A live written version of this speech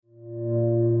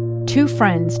Two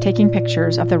friends taking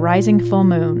pictures of the rising full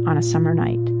moon on a summer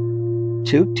night.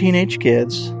 Two teenage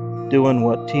kids doing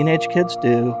what teenage kids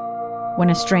do. When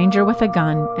a stranger with a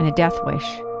gun and a death wish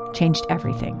changed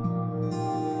everything.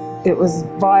 It was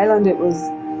violent, it was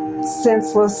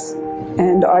senseless,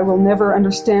 and I will never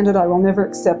understand it, I will never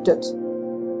accept it.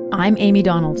 I'm Amy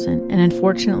Donaldson, and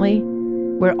unfortunately,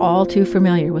 we're all too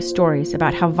familiar with stories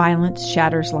about how violence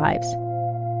shatters lives.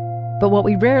 But what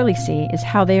we rarely see is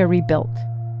how they are rebuilt.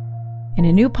 In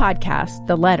a new podcast,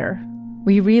 The Letter,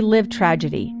 we relive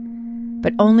tragedy,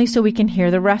 but only so we can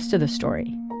hear the rest of the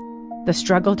story. The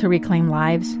struggle to reclaim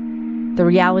lives, the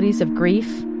realities of grief,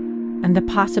 and the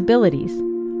possibilities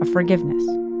of forgiveness.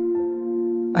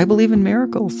 I believe in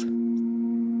miracles.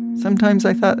 Sometimes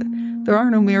I thought, there are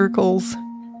no miracles.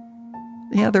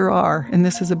 Yeah, there are, and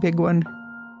this is a big one.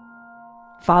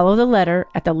 Follow The Letter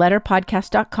at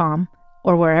theletterpodcast.com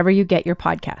or wherever you get your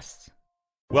podcasts.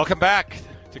 Welcome back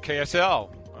to KSL.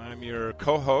 I'm your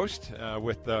co-host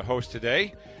with the host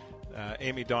today,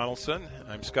 Amy Donaldson.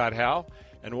 I'm Scott Howell.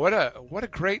 And what a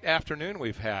great afternoon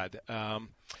we've had.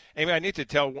 Amy, I need to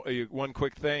tell you one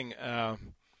quick thing.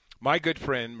 My good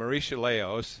friend, Marisha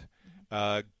Leos,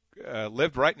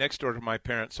 lived right next door to my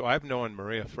parents, so I've known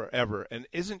Maria forever. And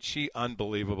isn't she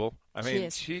unbelievable? I mean,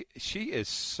 she is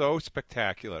so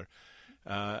spectacular.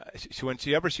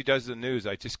 Whenever she does the news,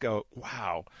 I just go,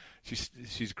 wow,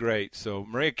 she's great. So,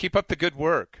 Maria, keep up the good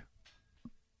work.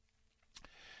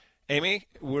 Amy,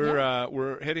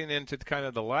 we're heading into kind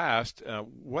of the last.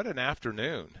 What an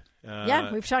afternoon!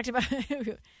 We've talked about.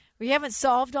 We haven't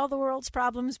solved all the world's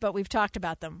problems, but we've talked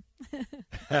about them.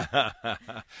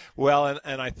 Well,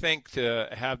 and I think to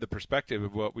have the perspective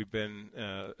of what we've been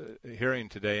hearing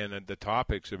today, and the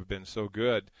topics have been so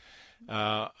good.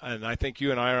 And I think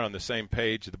you and I are on the same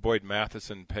page, the Boyd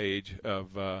Matheson page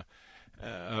of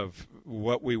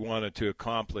what we wanted to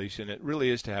accomplish, and it really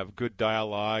is to have good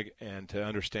dialogue and to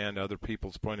understand other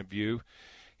people's point of view.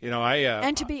 You know,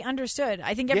 and to be understood.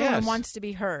 I think everyone wants to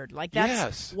be heard. Like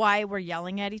that's why we're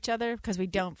yelling at each other, because we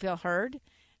don't feel heard,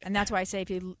 and that's why I say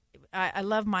I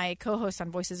love my co-host on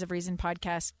Voices of Reason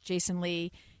podcast, Jason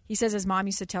Lee. He says his mom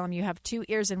used to tell him, "You have two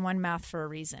ears and one mouth for a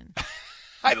reason."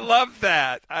 I love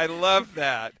that. I love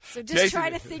that. So just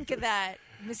try to think of that,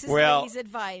 Mrs. Lee's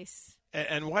advice.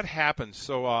 And what happens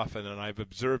so often, and I've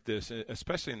observed this,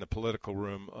 especially in the political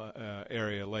room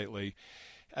area lately,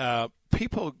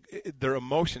 people, their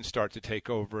emotions start to take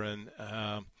over, and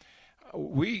I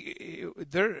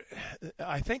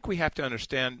think we have to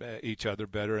understand each other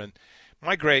better. And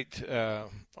my great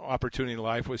opportunity in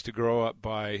life was to grow up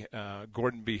by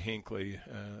Gordon B. Hinckley,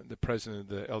 the president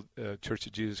of the Church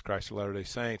of Jesus Christ of Latter-day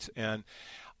Saints. And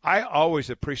I always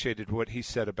appreciated what he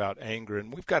said about anger.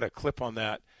 And we've got a clip on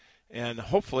that. And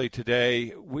hopefully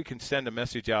today we can send a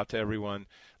message out to everyone.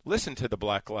 Listen to the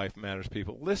Black Lives Matters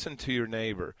people. Listen to your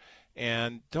neighbor.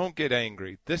 And don't get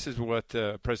angry. This is what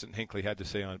President Hinckley had to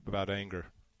say about anger.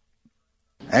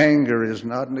 Anger is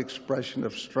not an expression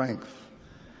of strength.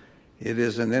 It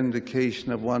is an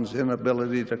indication of one's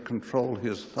inability to control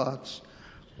his thoughts,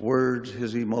 words,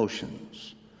 his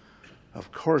emotions.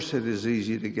 Of course it is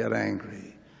easy to get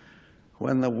angry.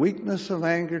 When the weakness of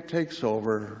anger takes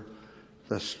over,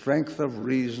 the strength of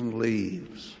reason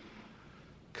leaves.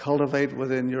 Cultivate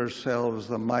within yourselves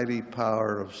the mighty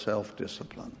power of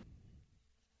self-discipline.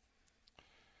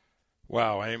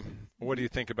 Wow, Aim. What do you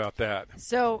think about that?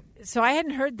 So I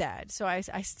hadn't heard that. So I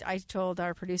told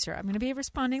our producer, I'm going to be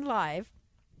responding live.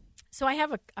 So I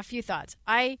have a few thoughts.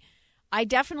 I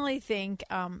definitely think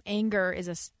anger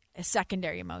is a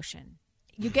secondary emotion.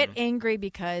 You get angry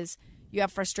because you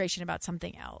have frustration about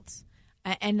something else.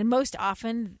 And most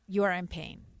often, you are in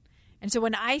pain. And so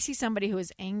when I see somebody who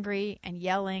is angry and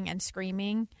yelling and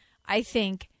screaming, I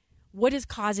think, what is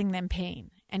causing them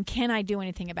pain? And can I do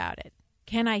anything about it?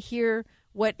 Can I hear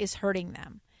what is hurting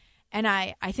them? And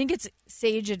I think it's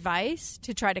sage advice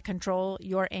to try to control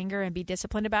your anger and be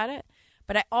disciplined about it.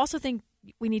 But I also think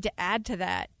we need to add to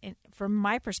that, from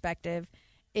my perspective,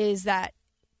 is that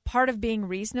part of being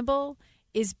reasonable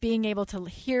is being able to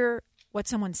hear what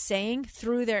someone's saying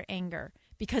through their anger,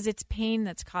 because it's pain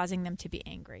that's causing them to be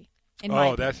angry.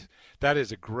 That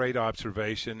is a great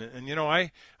observation. And you know, I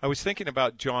was thinking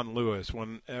about John Lewis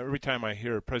every time I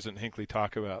hear President Hinckley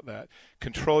talk about that.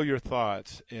 Control your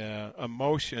thoughts.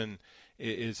 Emotion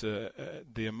is the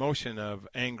emotion of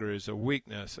anger is a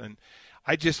weakness. And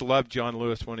I just love John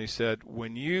Lewis when he said,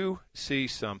 when you see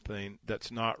something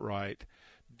that's not right,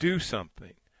 do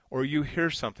something. Or you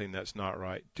hear something that's not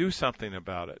right, do something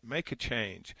about it. Make a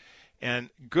change.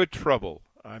 And good trouble.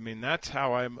 I mean, that's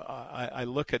how I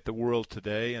look at the world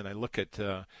today, and I look at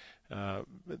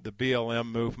the BLM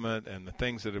movement and the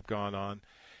things that have gone on.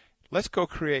 Let's go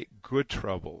create good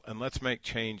trouble, and let's make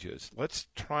changes. Let's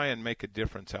try and make a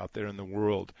difference out there in the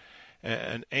world.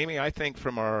 And Amy, I think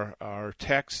from our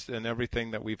texts and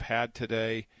everything that we've had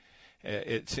today,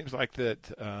 it seems like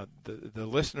that the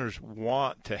listeners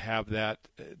want to have that.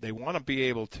 They want to be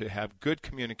able to have good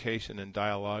communication and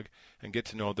dialogue and get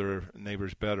to know their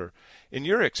neighbors better. In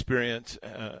your experience,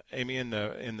 Amy, in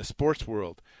the sports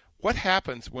world, what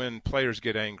happens when players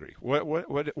get angry?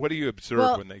 What do you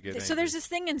observe when they get angry? So there's this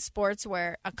thing in sports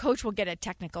where a coach will get a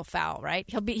technical foul, right?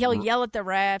 He'll yell at the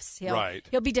refs.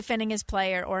 He'll be defending his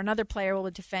player, or another player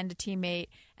will defend a teammate,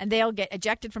 and they'll get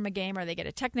ejected from a game, or they get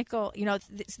a technical.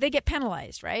 So they get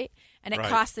penalized, right? And it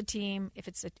costs the team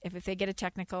if they get a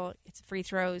technical, it's free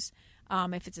throws.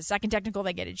 If it's a second technical,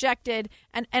 they get ejected.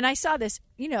 And I saw this,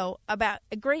 about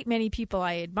a great many people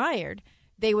I admired.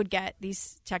 They would get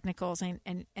these technicals,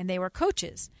 and they were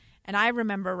coaches. And I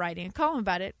remember writing a column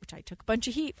about it, which I took a bunch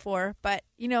of heat for. But,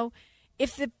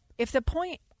 if the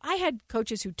point, I had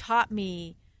coaches who taught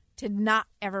me to not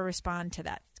ever respond to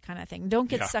that kind of thing.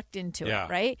 Don't get sucked into it,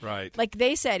 right? Right. Like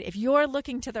they said, if you're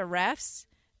looking to the refs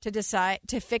to decide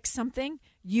to fix something,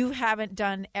 you haven't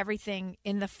done everything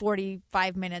in the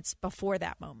 45 minutes before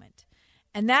that moment.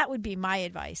 And that would be my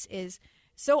advice is,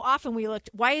 so often we looked,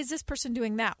 why is this person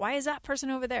doing that? Why is that person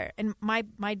over there? And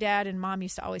my dad and mom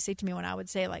used to always say to me when I would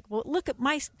say, like, well, look, at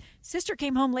my sister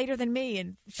came home later than me,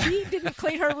 and she didn't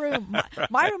clean her room.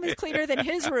 My room is cleaner than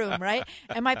his room, right?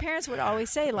 And my parents would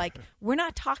always say, like, we're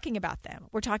not talking about them.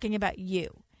 We're talking about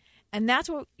you. And that's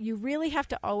what you really have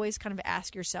to always kind of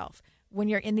ask yourself when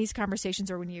you're in these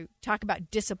conversations or when you talk about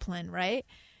discipline, right?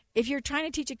 If you're trying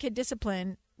to teach a kid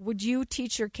discipline, would you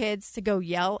teach your kids to go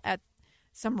yell at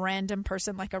some random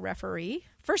person like a referee?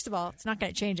 First of all, it's not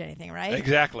going to change anything, right?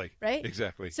 Exactly. Right?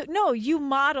 Exactly. So, no, you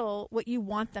model what you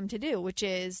want them to do, which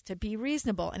is to be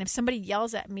reasonable. And if somebody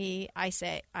yells at me, I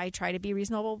try to be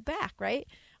reasonable back, right?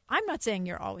 I'm not saying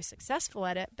you're always successful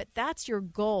at it, but that's your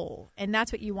goal. And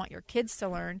that's what you want your kids to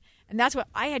learn. And that's what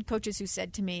I had coaches who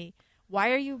said to me,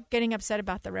 why are you getting upset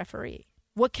about the referee?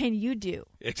 What can you do?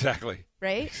 Exactly.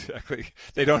 Right? Exactly.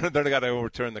 They don't got to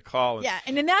overturn the call. Yeah,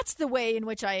 and then that's the way in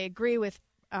which I agree with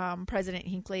President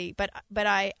Hinckley. But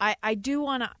I do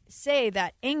want to say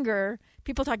that anger,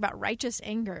 people talk about righteous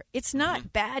anger. It's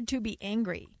not bad to be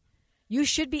angry. You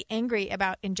should be angry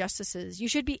about injustices. You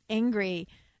should be angry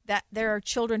that there are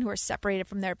children who are separated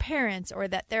from their parents, or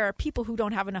that there are people who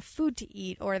don't have enough food to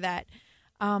eat, or that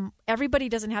everybody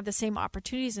doesn't have the same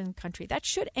opportunities in the country. That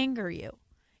should anger you.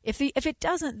 If it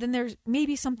doesn't, then there's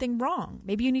maybe something wrong.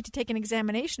 Maybe you need to take an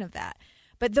examination of that.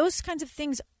 But those kinds of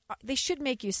things, they should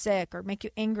make you sick or make you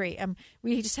angry.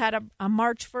 We just had a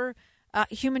march for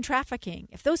human trafficking.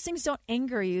 If those things don't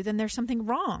anger you, then there's something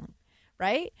wrong,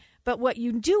 right? But what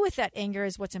you do with that anger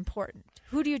is what's important.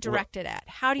 Who do you direct it at?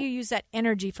 How do you use that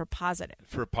energy for positive?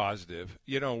 For positive.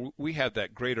 We have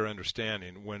that greater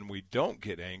understanding when we don't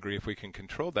get angry, if we can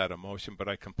control that emotion. But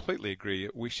I completely agree.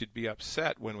 We should be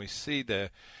upset when we see the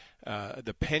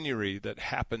penury that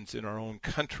happens in our own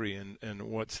country and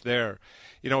what's there.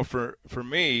 For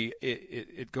me,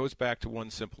 it goes back to one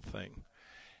simple thing,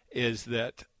 is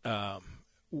that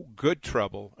good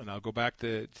trouble, and I'll go back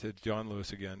to John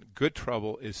Lewis again, good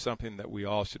trouble is something that we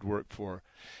all should work for.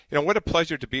 What a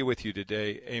pleasure to be with you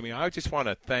today, Amy. I just want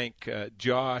to thank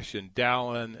Josh and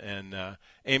Dallin and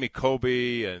Amy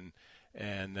Colby and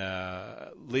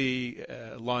Lee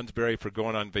Lonsberry for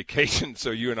going on vacation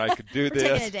so you and I could do this.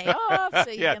 Taking a day off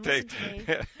so you can listen to me.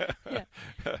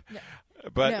 Yeah. No.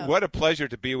 But what a pleasure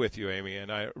to be with you, Amy,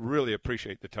 and I really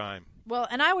appreciate the time. Well,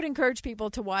 and I would encourage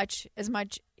people to watch as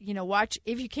much, watch,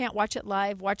 if you can't watch it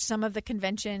live, watch some of the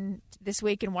convention this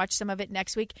week and watch some of it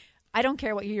next week. I don't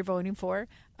care what you're voting for.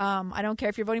 I don't care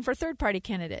if you're voting for a third-party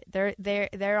candidate.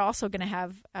 They're also going to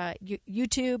have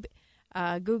YouTube,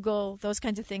 Google, those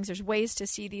kinds of things. There's ways to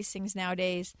see these things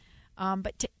nowadays.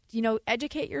 But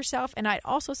educate yourself, and I'd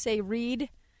also say read.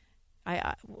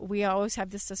 We always have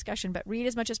this discussion, but read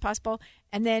as much as possible.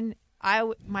 And then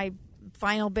my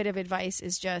final bit of advice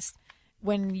is just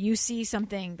when you see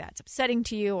something that's upsetting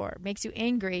to you or makes you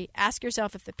angry, ask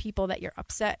yourself if the people that you're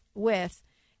upset with,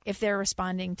 if they're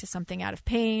responding to something out of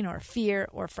pain or fear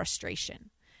or frustration.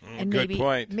 And good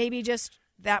point. Maybe just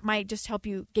that might just help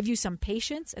you, give you some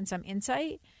patience and some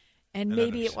insight. And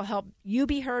maybe it will help you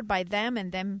be heard by them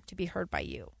and them to be heard by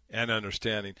you. And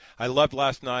understanding. I loved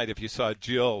last night, if you saw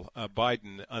Jill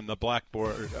Biden on the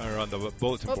blackboard or on the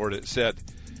bulletin board, it said,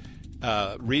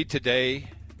 read today,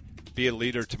 be a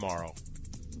leader tomorrow.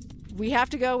 We have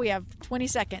to go. We have 20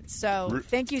 seconds. So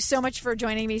thank you so much for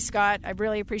joining me, Scott. I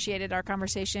really appreciated our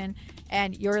conversation.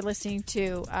 And you're listening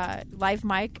to Live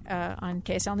Mike on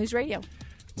KSL News Radio.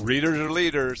 Readers are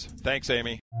leaders. Thanks,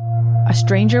 Amy. A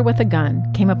stranger with a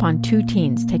gun came upon 2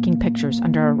 teens taking pictures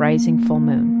under a rising full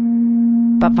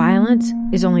moon. But violence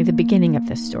is only the beginning of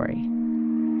this story.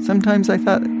 Sometimes I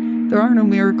thought, there are no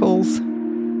miracles.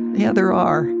 Yeah, there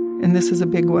are. And this is a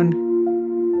big one.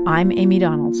 I'm Amy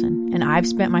Donaldson, and I've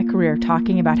spent my career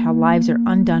talking about how lives are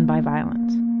undone by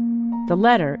violence. The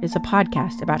Letter is a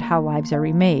podcast about how lives are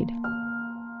remade.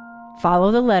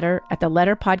 Follow The Letter at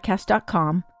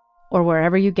theletterpodcast.com or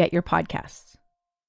wherever you get your podcasts.